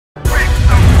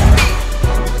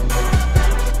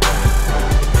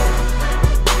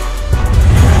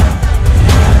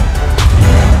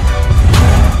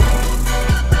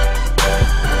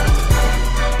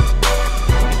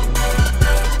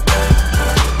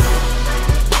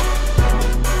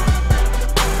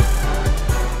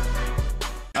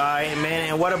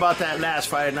about that last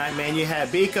Friday night, man. You had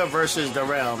Bika versus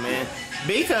Dirrell, man.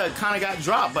 Bika kind of got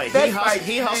dropped, but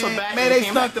he hustled back. Man, they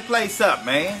stunk the place up,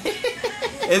 man.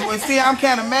 See, I'm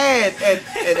kind of mad at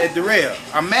Dirrell.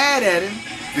 I'm mad at him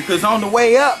because on the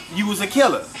way up, you was a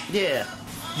killer. Yeah.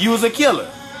 You was a killer.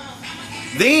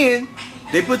 Then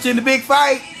they put you in the big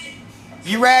fight.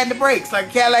 You riding the brakes like a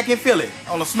Cadillac in Philly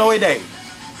on a snowy day.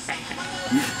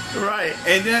 Right.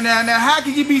 And then now how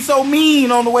could you be so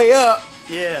mean on the way up?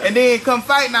 Yeah. And then come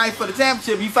fight night for the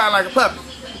championship, you fight like a puppy.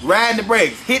 Riding the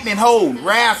brakes, hitting and holding,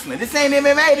 wrestling. This ain't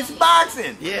MMA, this is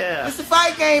boxing. Yeah. It's a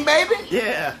fight game, baby.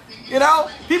 Yeah. You know,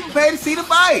 people pay to see the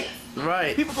fight.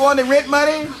 Right. People go on their rent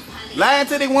money, lying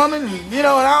to their woman, and, you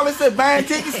know, and all this stuff, buying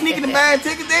tickets, sneaking and buying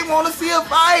tickets. They want to see a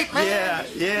fight, man. Yeah,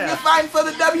 yeah. You're fighting for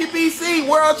the WBC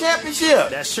World Championship.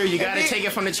 That's true. You got to take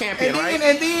it from the champion, right?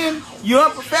 And then you're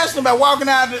unprofessional by walking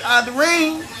out the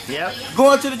ring, yep,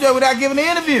 going to the judge without giving an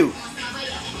interview.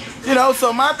 You know,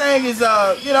 so my thing is,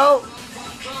 you know,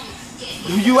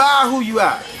 you are who you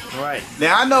are. Right.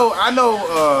 Now I know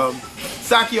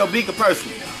Sakio Bika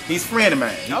personally. He's a friend of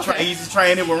mine. He used to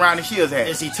train him when Ronnie Shields had.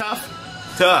 Is he tough?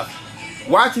 Tough.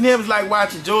 Watching him is like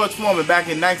watching George Foreman back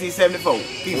in 1974.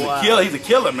 He's a killer. He's a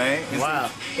killer, man. Wow.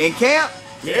 In camp,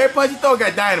 every punch you throw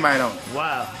got dynamite on it.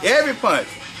 Wow. Every punch.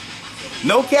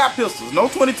 No cap pistols, no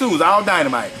 22s, all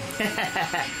dynamite.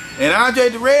 And Andre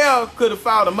Dirrell could have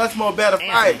fought a much more better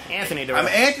fight. Anthony Dirrell. I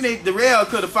mean, Anthony Dirrell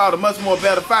could have fought a much more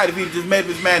better fight if he just made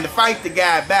his man to fight the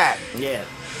guy back. Yeah.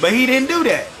 But he didn't do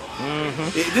that.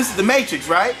 Mm-hmm. This is the Matrix,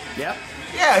 right? Yep.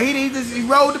 Yeah, he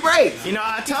rolled the brakes. You know,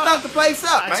 he stunk the place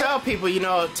up, I tell people, you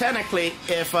know, technically,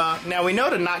 if now we know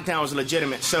the knockdown was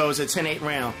legitimate, so it was a 10-8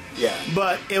 round. Yeah.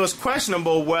 But it was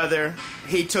questionable whether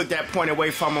he took that point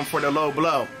away from him for the low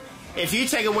blow. If you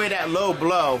take away that low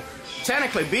blow,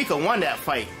 technically Bika won that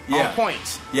fight on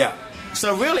points. Yeah.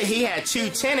 So really, he had two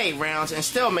 10-8 rounds and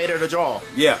still made it a draw.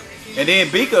 Yeah. And then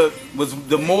Bika was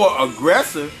the more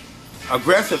aggressive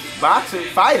boxer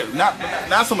fighter,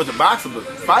 not so much a boxer, but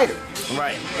fighter.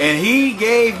 Right. And he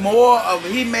made more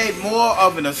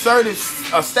of an assertive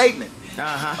statement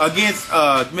against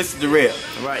Mr.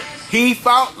 Dirrell. Right. He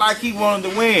fought like he wanted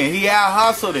to win. He out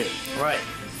hustled him. Right.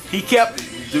 He kept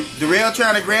Dirrell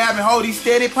trying to grab and hold. He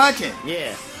steady punching.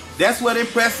 Yeah. That's what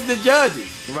impresses the judges.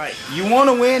 Right. You want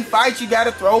to win fights, you got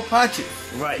to throw punches.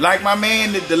 Right. Like my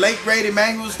man, the late great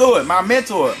Emmanuel Stewart, my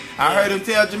mentor. I heard him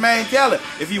tell Jermaine Taylor,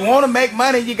 if you want to make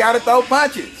money, you got to throw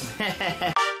punches. This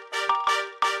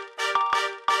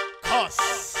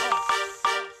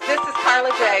is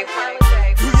Carla J.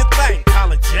 Do your thing.